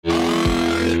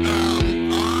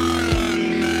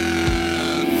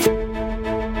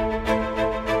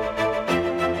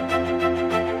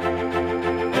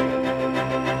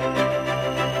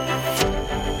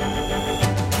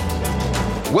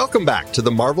Welcome back to the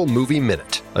Marvel Movie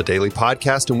Minute, a daily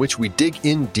podcast in which we dig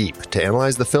in deep to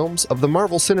analyze the films of the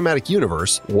Marvel Cinematic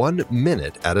Universe 1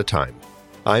 minute at a time.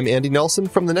 I'm Andy Nelson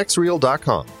from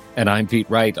thenextreel.com. And I'm Pete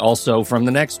Wright, also from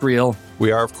The Next Reel.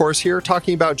 We are, of course, here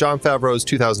talking about Jon Favreau's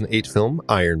 2008 film,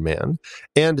 Iron Man.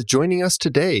 And joining us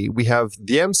today, we have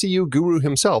the MCU guru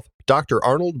himself, Dr.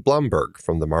 Arnold Blumberg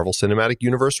from the Marvel Cinematic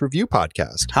Universe Review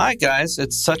Podcast. Hi, guys.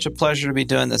 It's such a pleasure to be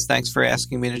doing this. Thanks for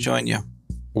asking me to join you.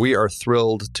 We are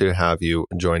thrilled to have you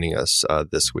joining us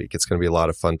this week. It's going to be a lot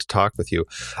of fun to talk with you.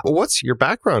 What's your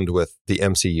background with the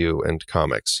MCU and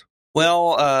comics?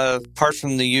 Well, apart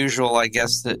from the usual, I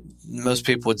guess, that most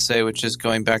people would say, which is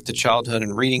going back to childhood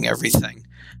and reading everything.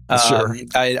 Sure.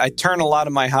 I turned a lot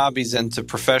of my hobbies into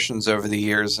professions over the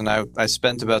years, and I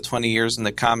spent about 20 years in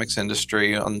the comics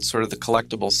industry on sort of the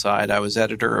collectible side. I was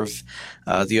editor of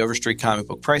the Overstreet Comic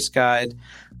Book Price Guide,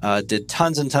 did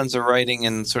tons and tons of writing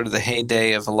in sort of the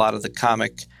heyday of a lot of the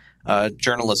comic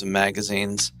journalism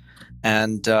magazines.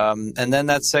 And then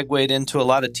that segued into a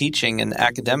lot of teaching and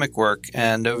academic work.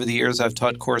 And over the years, I've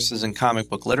taught courses in comic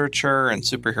book literature and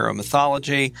superhero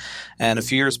mythology. And a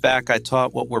few years back, I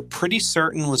taught what we're pretty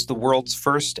certain was the world's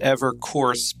first ever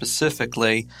course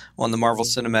specifically on the Marvel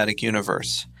Cinematic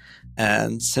Universe.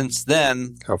 And since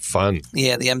then... How fun.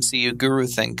 Yeah, the MCU guru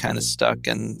thing kind of stuck,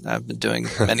 and I've been doing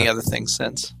many other things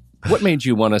since. What made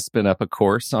you want to spin up a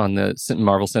course on the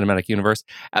Marvel Cinematic Universe?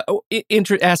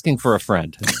 Asking for a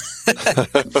friend.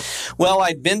 Well,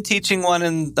 I'd been teaching one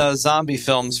in zombie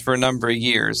films for a number of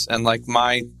years. And like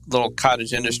my little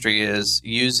cottage industry is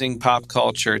using pop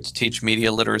culture to teach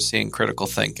media literacy and critical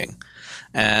thinking.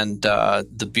 And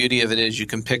the beauty of it is you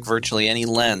can pick virtually any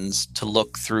lens to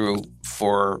look through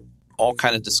for all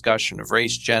kind of discussion of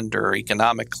race, gender,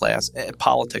 economic class,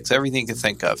 politics, everything you can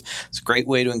think of. It's a great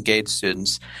way to engage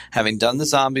students. Having done the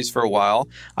zombies for a while,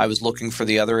 I was looking for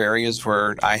the other areas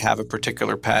where I have a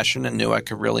particular passion and knew I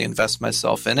could really invest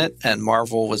myself in it, and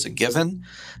Marvel was a given,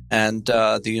 and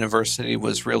the university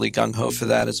was really gung-ho for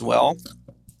that as well.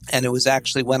 And it was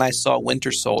actually when I saw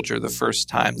Winter Soldier the first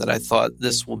time that I thought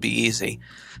this will be easy.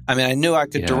 I mean, I knew I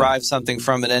could derive something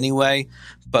from it anyway,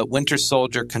 but Winter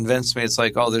Soldier convinced me it's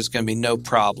like, oh, there's going to be no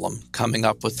problem coming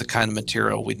up with the kind of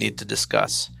material we need to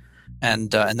discuss.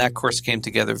 And that course came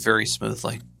together very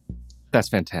smoothly. That's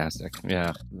fantastic.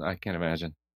 Yeah, I can't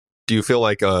imagine. Do you feel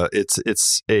like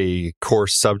it's a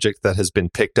course subject that has been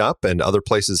picked up and other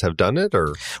places have done it?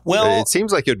 Or well, it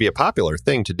seems like it would be a popular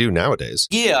thing to do nowadays.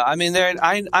 Yeah, I mean,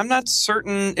 I'm not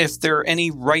certain if there are any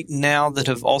right now that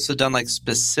have also done like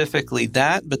specifically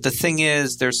that. But the thing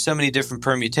is, there's so many different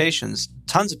permutations.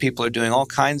 Tons of people are doing all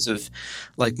kinds of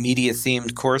like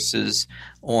media-themed courses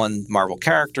on Marvel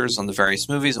characters, on the various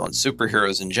movies, on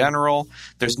superheroes in general.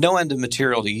 There's no end of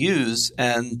material to use.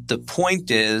 And the point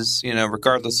is, you know,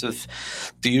 regardless of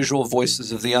the usual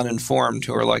voices of the uninformed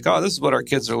who are like, oh, this is what our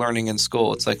kids are learning in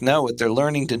school. It's like, no, what they're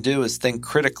learning to do is think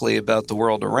critically about the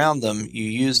world around them. You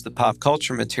use the pop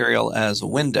culture material as a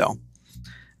window.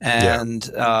 And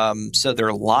so there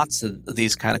are lots of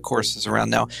these kind of courses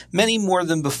around now, many more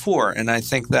than before. And I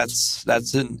think that's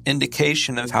an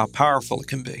indication of how powerful it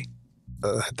can be.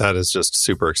 That is just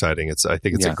super exciting. I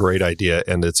think it's a great idea,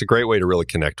 and it's a great way to really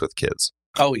connect with kids.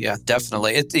 Oh, yeah,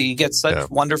 definitely. You get such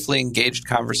wonderfully engaged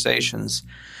conversations,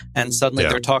 and suddenly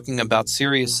they're talking about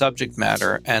serious subject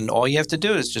matter, and all you have to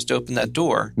do is just open that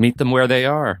door. Meet them where they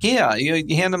are. Yeah,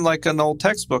 you hand them like an old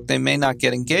textbook. They may not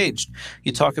get engaged.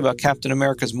 You talk about Captain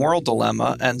America's moral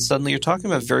dilemma, and suddenly you're talking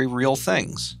about very real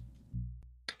things.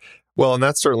 Well, and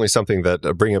that's certainly something that,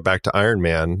 bring it back to Iron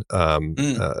Man,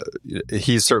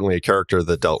 he's certainly a character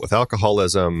that dealt with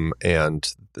alcoholism and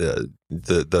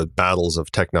the battles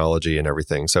of technology and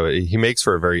everything. So he makes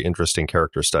for a very interesting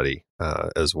character study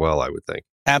as well, I would think.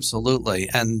 Absolutely.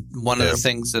 And one of the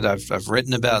things that I've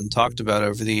written about and talked about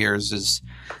over the years is,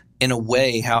 in a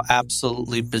way, how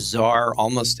absolutely bizarre,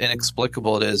 almost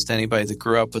inexplicable it is to anybody that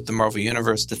grew up with the Marvel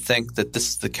Universe to think that this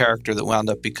is the character that wound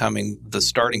up becoming the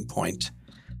starting point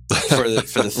for the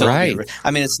film. Right.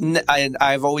 I mean,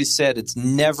 I've always said it's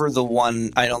never the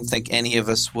one I don't think any of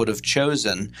us would have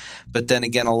chosen. But then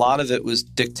again, a lot of it was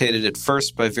dictated at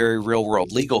first by very real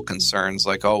world legal concerns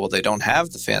like, oh, well, they don't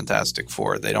have the Fantastic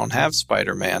Four. They don't have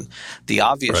Spider-Man. The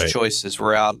obvious choices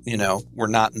were out, were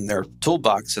not in their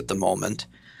toolbox at the moment.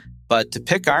 But to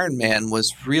pick Iron Man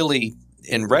was really,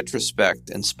 in retrospect,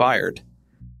 inspired.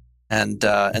 And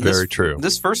very true.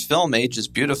 This first film ages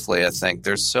beautifully, I think.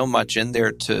 There's so much in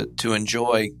there to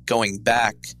enjoy going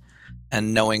back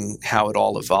and knowing how it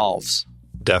all evolves.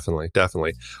 Definitely,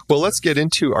 definitely. Well, let's get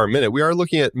into our minute. We are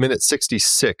looking at minute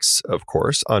 66, of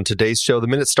course. On today's show, the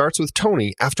minute starts with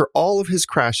Tony, after all of his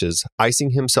crashes,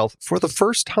 icing himself for the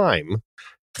first time.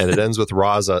 And it ends with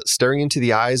Raza staring into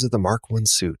the eyes of the Mark I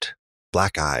suit.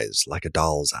 Black eyes, like a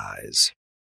doll's eyes.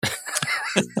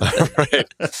 Right.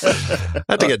 I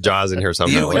had to get Jaws in here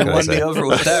somehow. You won me over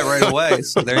with that right away.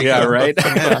 So there you go. Right.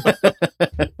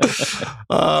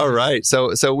 All right.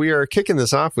 So we are kicking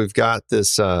this off. We've got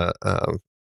this.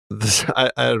 This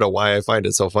I don't know why I find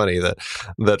it so funny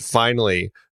that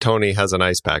finally Tony has an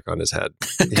ice pack on his head.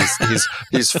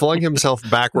 He's flung himself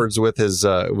backwards with his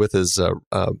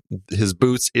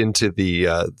boots into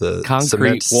the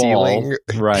concrete cement wall, ceiling.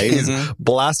 right? He's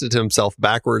blasted himself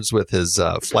backwards with his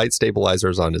flight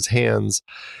stabilizers on his hands.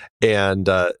 And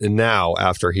now,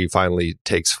 after he finally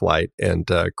takes flight and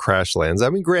crash lands, I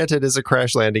mean, granted, as a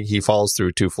crash landing, he falls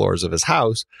through 2 floors of his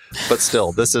house, but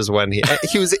still, this is when he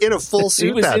was in a full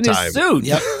suit that time. His suit.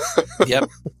 Yep.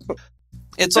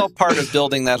 It's all part of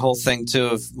building that whole thing, too,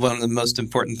 of one of the most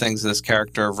important things of this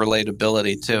character of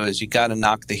relatability, too, is you got to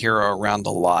knock the hero around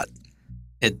a lot.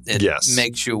 It yes.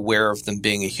 makes you aware of them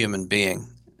being a human being.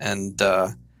 And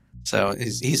so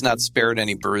he's not spared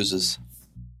any bruises.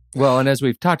 Well, and as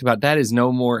we've talked about, that is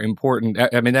no more important.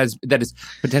 I mean, that is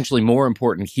potentially more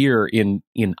important here in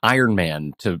Iron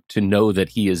Man to know that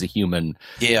he is a human.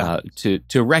 Yeah.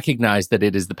 To recognize that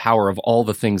it is the power of all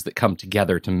the things that come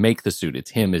together to make the suit.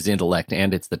 It's him, his intellect,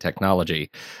 and it's the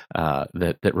technology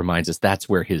that reminds us that's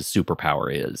where his superpower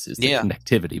is the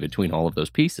connectivity between all of those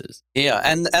pieces. Yeah,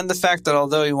 and the fact that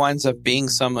although he winds up being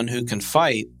someone who can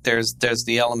fight, there's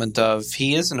the element of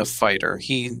he isn't a fighter.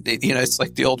 It's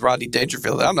like the old Rodney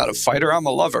Dangerfield. I'm not a fighter, I'm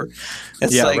a lover.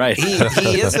 It's right.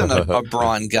 he isn't a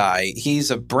brawn guy.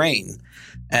 He's a brain.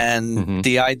 And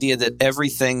the idea that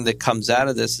everything that comes out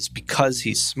of this is because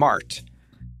he's smart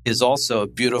is also a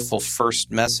beautiful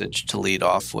first message to lead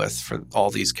off with for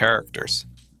all these characters.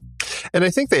 And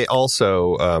I think they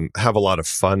also have a lot of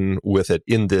fun with it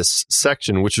in this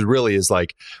section, which really is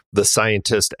like the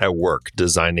scientist at work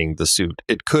designing the suit.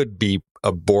 It could be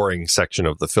a boring section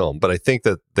of the film, but I think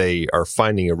that they are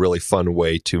finding a really fun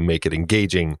way to make it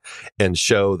engaging and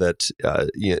show that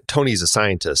Tony's a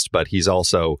scientist, but he's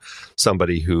also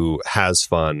somebody who has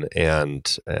fun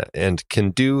and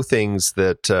can do things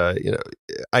that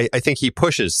I think he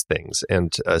pushes things,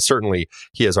 and certainly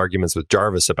he has arguments with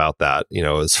Jarvis about that.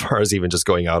 As far as even just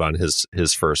going out on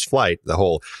his first flight, the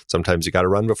whole sometimes you got to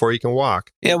run before you can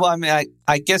walk. Yeah, well, I mean,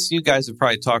 I guess you guys have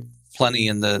probably talked plenty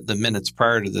in the minutes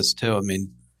prior to this, too. I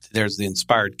mean, there's the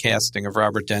inspired casting of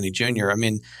Robert Downey Jr. I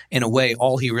mean, in a way,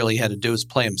 all he really had to do was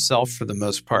play himself for the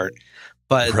most part.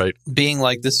 But being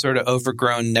like this sort of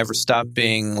overgrown, never stop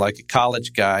being like a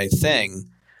college guy thing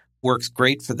works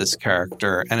great for this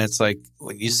character. And it's like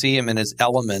when you see him in his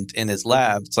element in his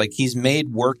lab, it's like he's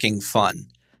made working fun.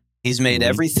 He's made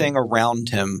everything around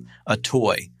him a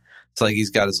toy. It's like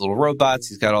he's got his little robots.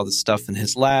 He's got all this stuff in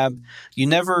his lab.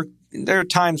 There are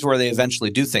times where they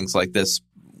eventually do things like this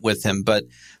with him, but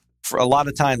for a lot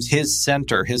of times his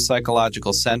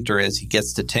psychological center is he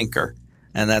gets to tinker,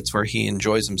 and that's where he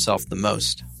enjoys himself the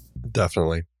most.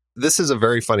 Definitely. This is a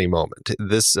very funny moment.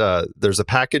 There's a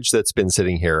package that's been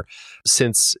sitting here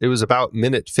since it was about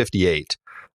minute 58.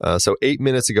 So 8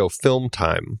 minutes ago, film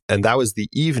time. And that was the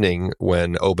evening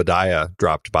when Obadiah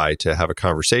dropped by to have a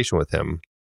conversation with him.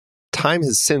 Time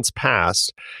has since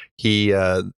passed.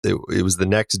 It was the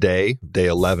next day, day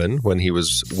 11, when he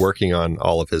was working on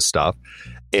all of his stuff.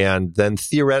 And then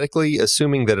theoretically,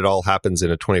 assuming that it all happens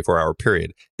in a 24-hour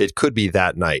period, it could be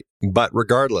that night. But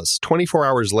regardless, 24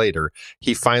 hours later,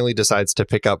 he finally decides to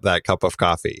pick up that cup of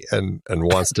coffee and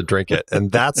wants to drink it. And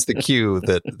that's the cue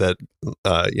that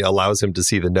allows him to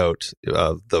see the note,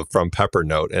 the From Pepper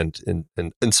note, and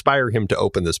inspire him to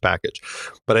open this package.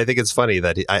 But I think it's funny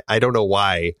that I don't know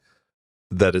why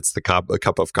that it's a cup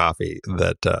of coffee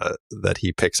that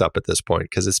he picks up at this point,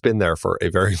 because it's been there for a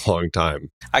very long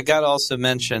time. I got to also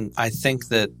mention, I think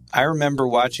that I remember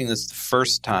watching this the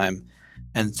first time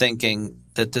and thinking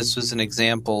that this was an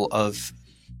example of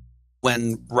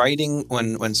when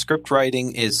script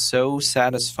writing is so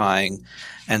satisfying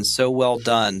and so well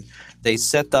done, they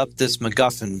set up this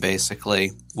MacGuffin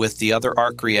basically with the other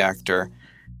arc reactor.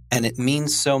 And it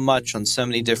means so much on so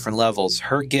many different levels.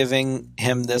 Her giving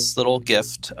him this little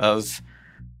gift of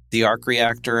the arc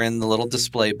reactor and the little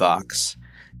display box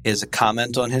is a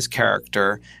comment on his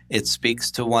character. It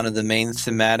speaks to one of the main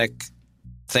thematic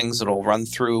things that will run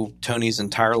through Tony's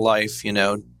entire life,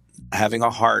 having a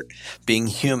heart, being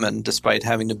human despite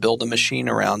having to build a machine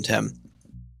around him.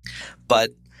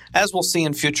 But as we'll see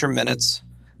in future minutes,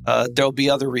 there'll be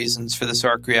other reasons for this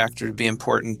arc reactor to be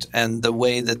important, and the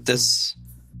way that this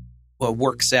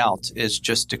works out is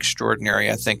just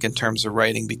extraordinary, I think, in terms of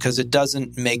writing, because it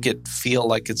doesn't make it feel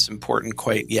like it's important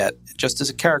quite yet, just as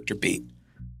a character beat.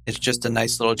 It's just a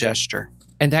nice little gesture.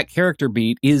 And that character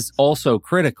beat is also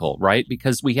critical, right?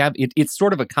 Because we have, it's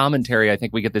sort of a commentary. I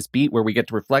think we get this beat where we get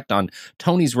to reflect on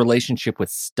Tony's relationship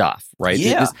with stuff, right?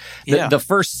 Yeah. The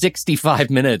first 65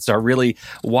 minutes are really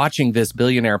watching this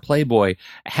billionaire playboy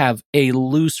have a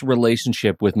loose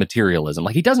relationship with materialism.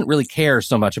 Like, he doesn't really care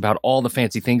so much about all the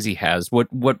fancy things he has.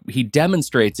 What he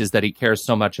demonstrates is that he cares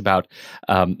so much about,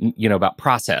 about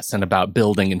process and about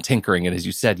building and tinkering. And as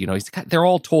you said, they're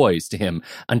all toys to him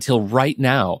until right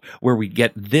now, where we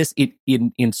get this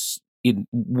in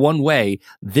one way.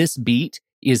 This beat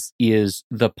is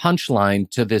the punchline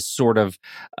to this sort of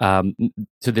to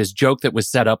this joke that was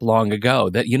set up long ago,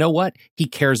 that, you know what, he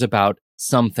cares about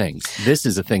some things. This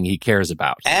is a thing he cares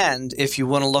about. And if you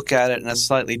want to look at it in a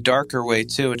slightly darker way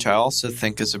too, which I also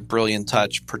think is a brilliant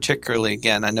touch, particularly,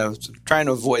 again, I know trying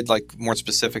to avoid like more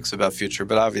specifics about Future,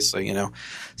 but obviously,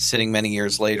 sitting many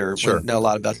years later, sure, we know a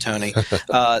lot about Tony.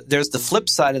 There's the flip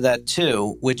side of that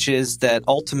too, which is that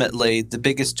ultimately the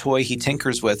biggest toy he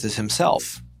tinkers with is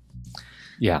himself.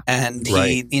 Yeah. And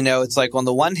he, it's like, on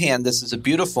the one hand, this is a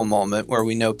beautiful moment where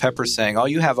we know Pepper's saying, "Oh,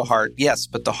 you have a heart." Yes,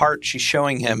 but the heart she's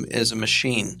showing him is a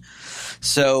machine.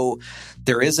 So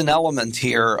there is an element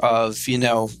here of,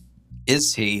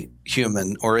 is he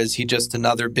human, or is he just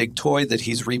another big toy that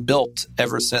he's rebuilt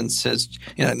ever since his,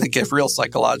 they get real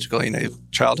psychological,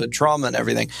 childhood trauma and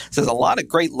everything. So there's a lot of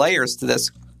great layers to this.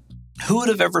 Who would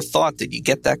have ever thought that you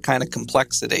get that kind of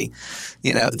complexity,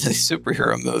 the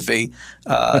superhero movie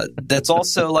that's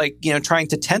also like, trying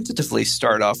to tentatively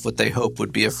start off what they hope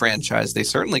would be a franchise. They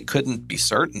certainly couldn't be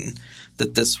certain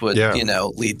that this would,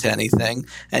 lead to anything.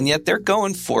 And yet they're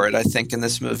going for it, I think, in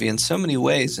this movie in so many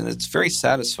ways. And it's very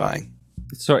satisfying.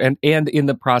 So, and in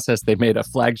the process, they made a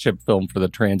flagship film for the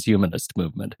transhumanist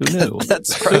movement. Who knew?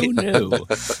 That's right. Who knew?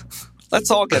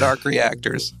 Let's all get arc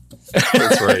reactors.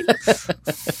 That's right.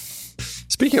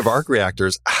 Speaking of arc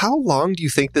reactors, how long do you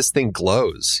think this thing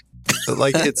glows?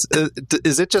 Like, is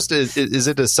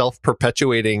it a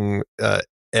self-perpetuating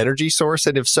energy source?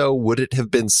 And if so, would it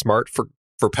have been smart for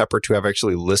Pepper to have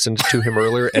actually listened to him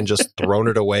earlier and just thrown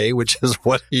it away, which is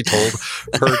what he told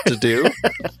her to do?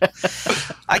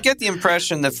 I get the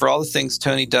impression that for all the things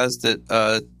Tony does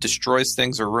that destroys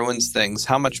things or ruins things,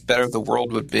 how much better the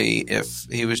world would be if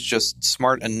he was just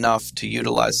smart enough to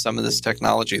utilize some of this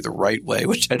technology the right way,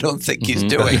 which I don't think he's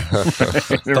doing.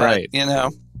 But, right.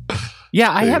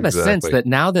 Yeah, I have a sense that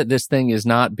now that this thing is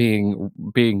not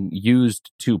being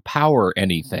used to power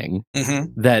anything,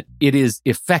 that it is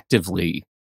effectively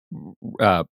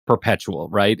perpetual,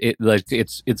 right?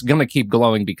 It's going to keep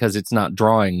glowing because it's not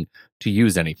drawing to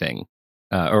use anything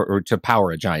or to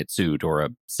power a giant suit or a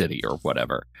city or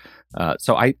whatever.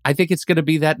 So I think it's going to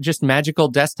be that just magical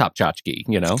desktop tchotchke,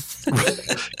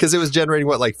 Because it was generating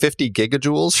 50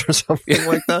 gigajoules or something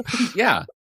like that. Yeah.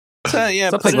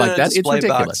 Something like that. It's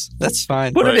ridiculous. Box. That's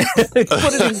fine. Put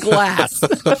it in glass.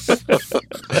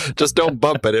 Just don't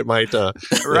bump it. It might,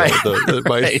 it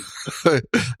might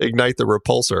ignite the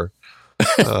repulsor.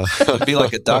 It'd be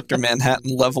like a Dr.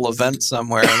 Manhattan level event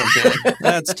somewhere. And it'd be like,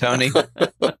 that's Tony.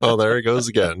 Oh, there he goes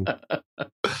again.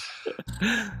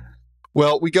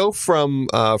 Well, we go from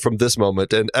this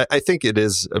moment, and I think it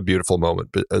is a beautiful moment,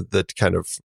 but that kind of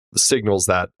signals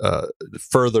that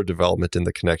further development in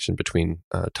the connection between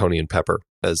Tony and Pepper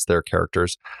as their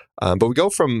characters. But we go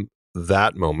from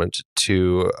that moment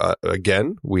to,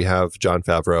 again, we have Jon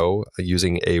Favreau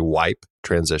using a wipe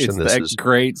transition. This is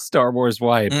great Star Wars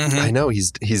wipe. I know,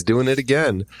 he's doing it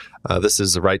again. This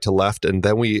is right to left, and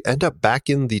then we end up back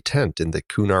in the tent in the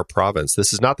Kunar province.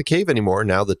 This is not the cave anymore.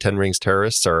 Now the Ten Rings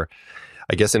terrorists are,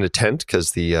 I guess, in a tent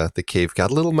because the cave got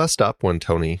a little messed up when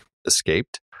Tony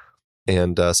escaped.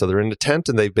 And so they're in a tent,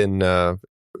 and they've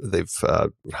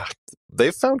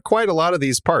found quite a lot of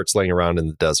these parts laying around in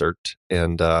the desert.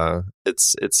 And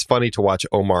it's funny to watch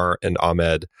Omar and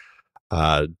Ahmed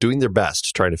doing their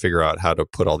best, trying to figure out how to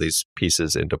put all these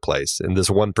pieces into place. And this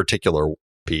one particular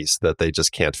piece that they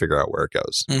just can't figure out where it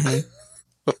goes.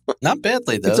 Not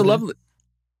badly, though. It's a lovely.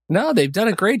 No, they've done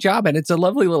a great job, and it's a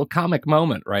lovely little comic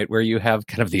moment, right, where you have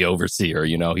kind of the overseer.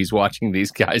 He's watching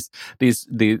these guys.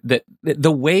 The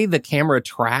way the camera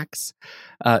tracks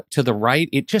to the right,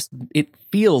 it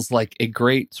feels like a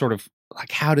great sort of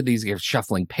like, how did these guys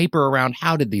shuffling paper around?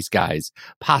 How did these guys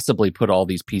possibly put all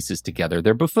these pieces together?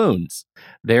 They're buffoons.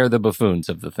 They're the buffoons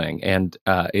of the thing. And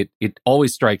it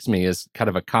always strikes me as kind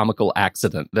of a comical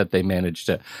accident that they managed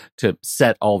to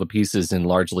set all the pieces in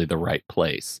largely the right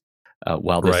place,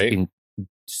 while this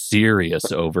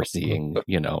serious overseeing,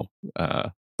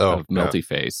 of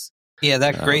Melty-Face. Yeah,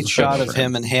 that great shot of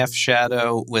him in half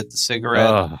shadow with the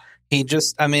cigarette. He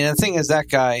just, I mean, the thing is, that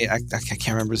guy, I can't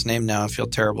remember his name now. I feel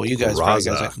terrible. You guys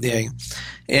probably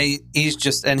he's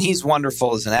just, and he's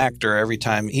wonderful as an actor every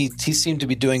time. He seemed to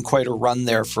be doing quite a run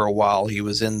there for a while. He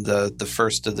was in the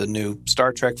first of the new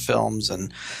Star Trek films,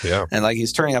 and like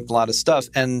he's turning up a lot of stuff.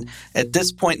 And at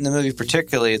this point in the movie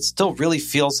particularly, it still really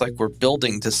feels like we're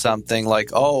building to something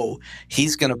like, oh,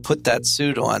 he's going to put that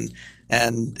suit on,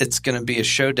 and it's going to be a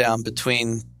showdown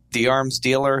between the arms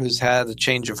dealer who's had a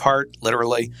change of heart,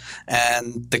 literally,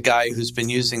 and the guy who's been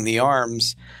using the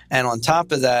arms. And on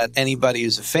top of that, anybody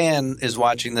who's a fan is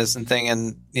watching this and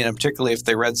thinking, particularly if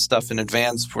they read stuff in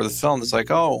advance for the film, it's like,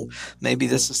 oh, maybe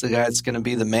this is the guy that's going to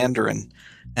be the Mandarin.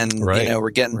 And,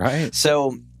 we're getting –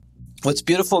 So what's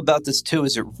beautiful about this, too,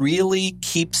 is it really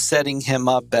keeps setting him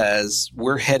up as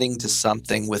we're heading to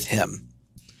something with him.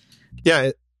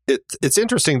 Yeah, It's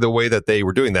interesting the way that they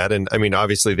were doing that. And I mean,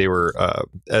 obviously they were,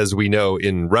 as we know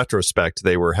in retrospect,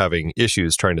 they were having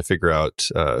issues trying to figure out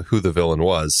who the villain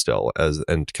was still,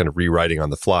 and kind of rewriting on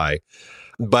the fly.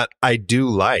 But I do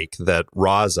like that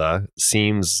Raza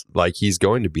seems like he's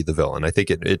going to be the villain. I think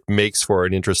it makes for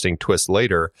an interesting twist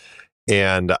later.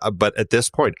 And but at this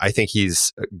point, I think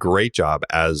he's a great job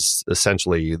as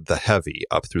essentially the heavy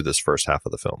up through this first half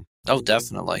of the film. Oh,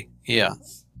 definitely. Yeah.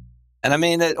 And I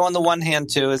mean, on the one hand,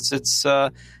 too,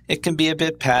 it can be a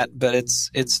bit pat, but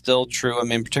it's still true. I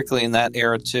mean, particularly in that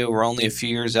era, too, we're only a few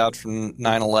years out from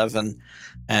 9/11,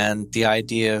 and the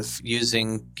idea of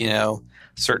using,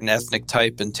 certain ethnic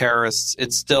type and terrorists.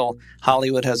 It's still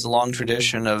Hollywood has a long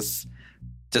tradition of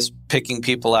just picking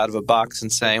people out of a box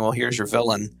and saying, "Well, here's your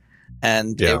villain."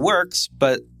 And it works,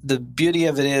 but the beauty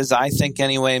of it is, I think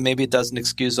anyway, maybe it doesn't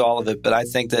excuse all of it, but I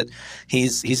think that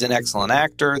he's an excellent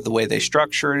actor. The way they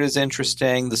structure it is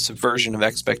interesting. The subversion of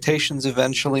expectations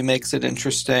eventually makes it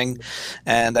interesting.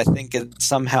 And I think it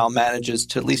somehow manages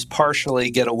to at least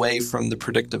partially get away from the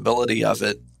predictability of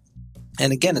it.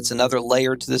 And again, it's another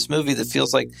layer to this movie that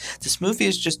feels like this movie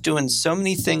is just doing so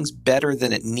many things better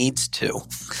than it needs to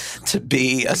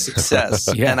be a success.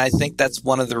 And I think that's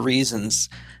one of the reasons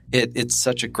it's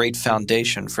such a great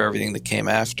foundation for everything that came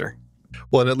after.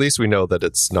 Well, and at least we know that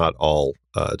it's not all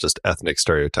just ethnic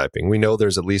stereotyping. We know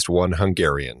there's at least one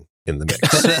Hungarian in the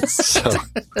mix.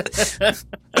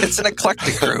 It's an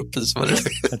eclectic group is what it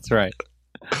is. That's right.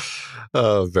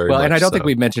 Very well, and I don't so. think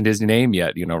we've mentioned his name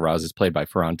yet. Raz is played by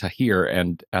Farhan Tahir,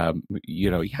 and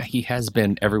he has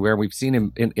been everywhere. We've seen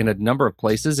him in a number of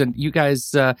places. And you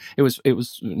guys, it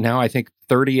was now I think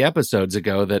 30 episodes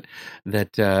ago that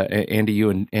Andy, you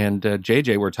and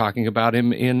JJ were talking about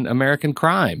him in American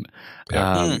Crime.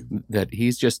 That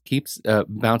he's just keeps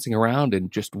bouncing around in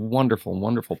just wonderful,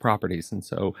 wonderful properties, and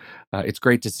so it's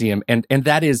great to see him. And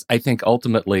that is, I think,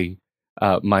 ultimately.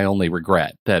 My only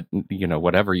regret that,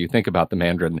 whatever you think about the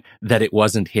Mandarin, that it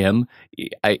wasn't him,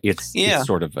 it's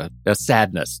sort of a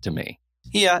sadness to me.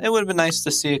 Yeah, it would have been nice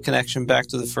to see a connection back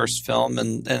to the first film,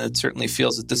 and it certainly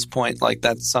feels at this point like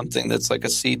that's something that's like a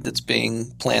seed that's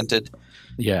being planted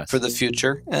for the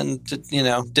future. And,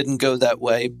 didn't go that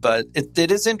way, but it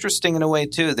is interesting in a way,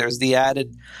 too. There's the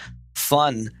added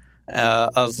fun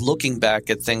of looking back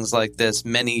at things like this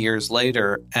many years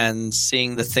later and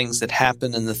seeing the things that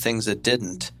happened and the things that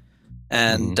didn't.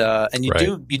 And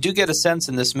you do get a sense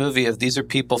in this movie of these are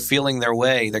people feeling their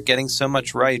way. They're getting so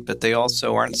much right, but they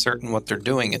also aren't certain what they're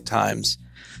doing at times.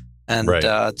 And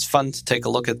it's fun to take a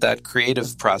look at that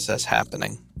creative process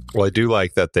happening. Well, I do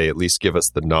like that they at least give us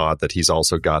the nod that he's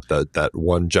also got that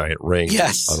one giant ring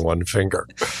on one finger.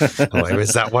 I'm like,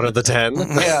 is that one of the 10?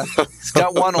 Yeah, he's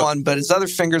got one on, but his other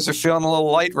fingers are feeling a little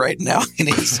light right now. He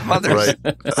needs some others.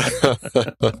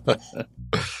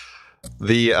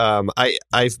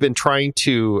 I've been trying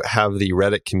to have the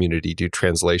Reddit community do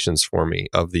translations for me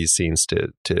of these scenes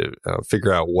to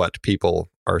figure out what people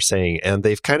are saying, and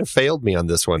they've kind of failed me on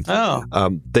this one.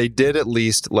 They did at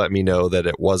least let me know that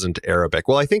it wasn't Arabic.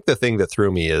 Well, I think the thing that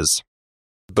threw me is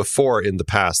before in the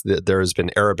past there has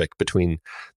been Arabic between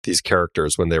these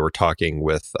characters when they were talking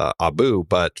with Abu,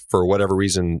 but for whatever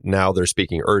reason now they're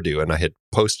speaking Urdu, and I had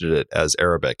posted it as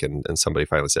Arabic, and somebody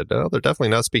finally said, no, they're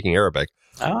definitely not speaking Arabic.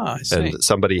 I see. And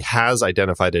somebody has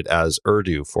identified it as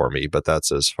Urdu for me, but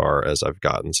that's as far as I've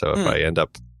gotten. So if I end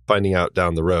up finding out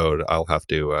down the road, I'll have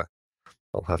to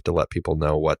I'll have to let people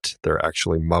know what they're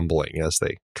actually mumbling as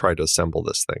they try to assemble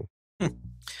this thing.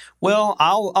 Well,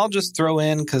 I'll just throw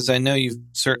in, because I know you've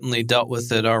certainly dealt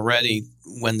with it already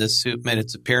when this suit made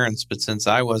its appearance, but since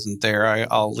I wasn't there,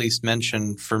 I'll at least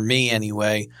mention, for me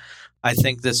anyway, I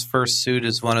think this first suit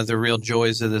is one of the real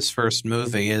joys of this first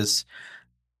movie. Is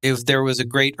if there was a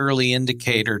great early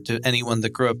indicator to anyone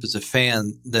that grew up as a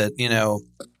fan that,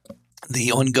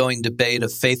 the ongoing debate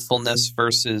of faithfulness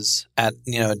versus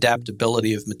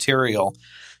adaptability of material,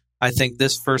 I think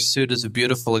this first suit is a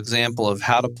beautiful example of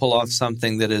how to pull off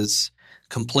something that is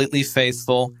completely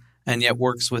faithful and yet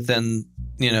works within,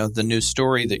 the new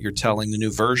story that you're telling, the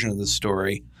new version of the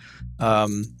story.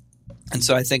 And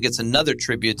so I think it's another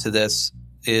tribute to this,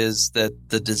 is that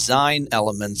the design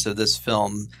elements of this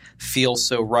film feel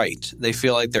so right. They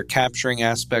feel like they're capturing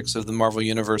aspects of the Marvel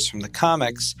Universe from the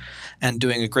comics and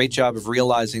doing a great job of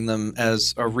realizing them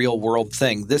as a real world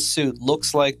thing. This suit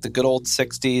looks like the good old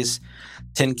 60s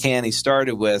tin can he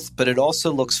started with, but it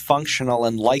also looks functional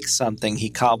and like something he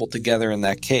cobbled together in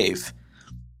that cave.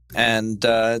 And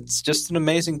it's just an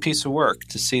amazing piece of work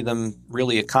to see them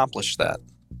really accomplish that.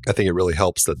 I think it really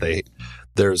helps that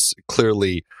there's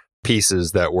clearly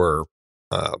pieces that were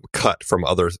cut from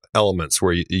other elements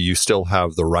where you still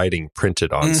have the writing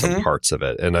printed on some parts of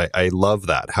it. And I love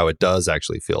that, how it does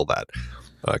actually feel that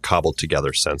cobbled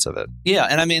together sense of it. Yeah.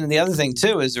 And I mean, the other thing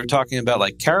too is they're talking about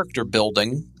like character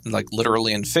building, like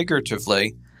literally and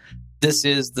figuratively. This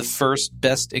is the first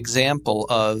best example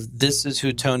of this is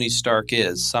who Tony Stark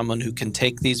is, someone who can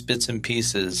take these bits and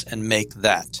pieces and make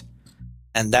that.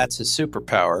 And that's his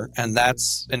superpower. And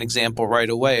that's an example right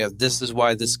away of this is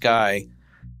why this guy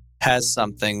has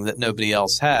something that nobody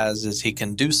else has, is he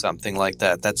can do something like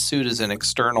that. That suit is an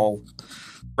external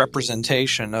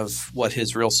representation of what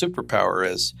his real superpower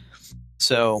is.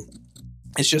 So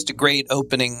it's just a great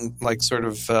opening, like sort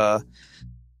of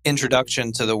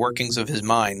introduction to the workings of his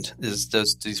mind, is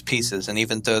these pieces. And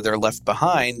even though they're left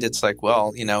behind, it's like,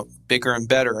 well, bigger and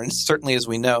better. And certainly, as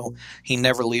we know, he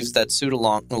never leaves that suit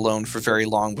alone for very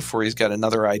long before he's got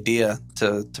another idea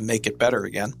to make it better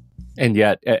again. And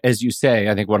yet, as you say,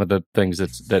 I think one of the things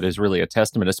that is really a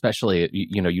testament, especially,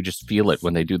 you just feel it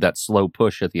when they do that slow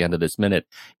push at the end of this minute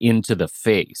into the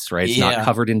face, right? It's not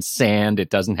covered in sand. It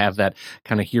doesn't have that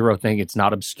kind of hero thing. It's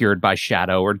not obscured by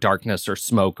shadow or darkness or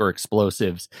smoke or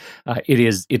explosives.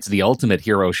 It's the ultimate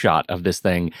hero shot of this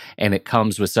thing. And it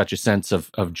comes with such a sense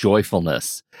of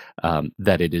joyfulness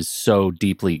that it is so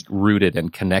deeply rooted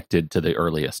and connected to the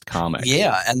earliest comics.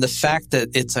 Yeah. And the fact that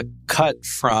it's a cut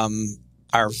from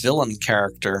our villain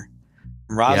character,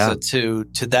 Raza,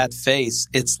 to that face,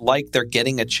 it's like they're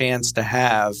getting a chance to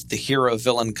have the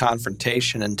hero-villain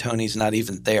confrontation, and Tony's not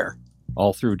even there.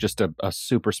 All through just a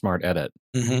super smart edit.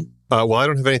 Well, I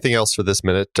don't have anything else for this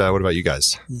minute. What about you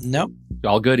guys? Nope.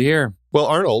 All good here. Well,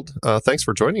 Arnold, thanks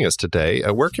for joining us today.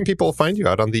 Where can people find you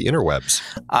out on the interwebs?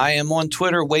 I am on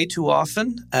Twitter way too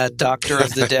often at Doctor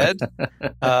of the Dead.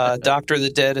 Doctor of the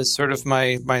Dead is sort of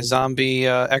my zombie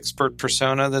expert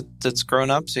persona that's grown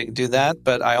up, so you can do that.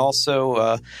 But I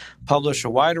also publish a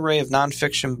wide array of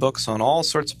nonfiction books on all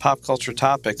sorts of pop culture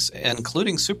topics,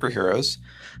 including superheroes.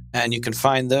 And you can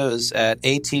find those at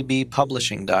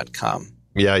atbpublishing.com.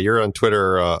 Yeah, you're on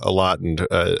Twitter a lot, and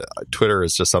Twitter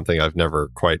is just something I've never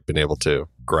quite been able to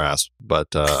grasp. But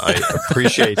I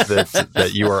appreciate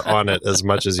that you are on it as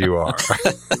much as you are.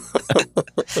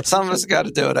 Some of us got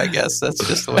to do it, I guess. That's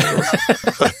just the way it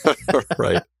is.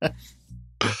 Right.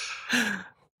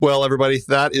 Well, everybody,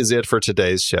 that is it for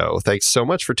today's show. Thanks so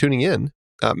much for tuning in.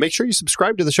 Make sure you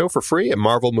subscribe to the show for free at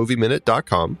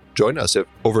marvelmovieminute.com. Join us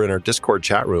over in our Discord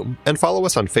chat room, and follow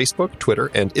us on Facebook,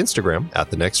 Twitter, and Instagram at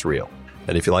The Next Reel.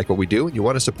 And if you like what we do and you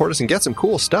want to support us and get some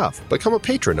cool stuff, become a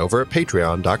patron over at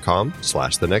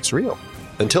patreon.com/thenextreel.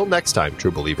 Until next time,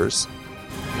 true believers,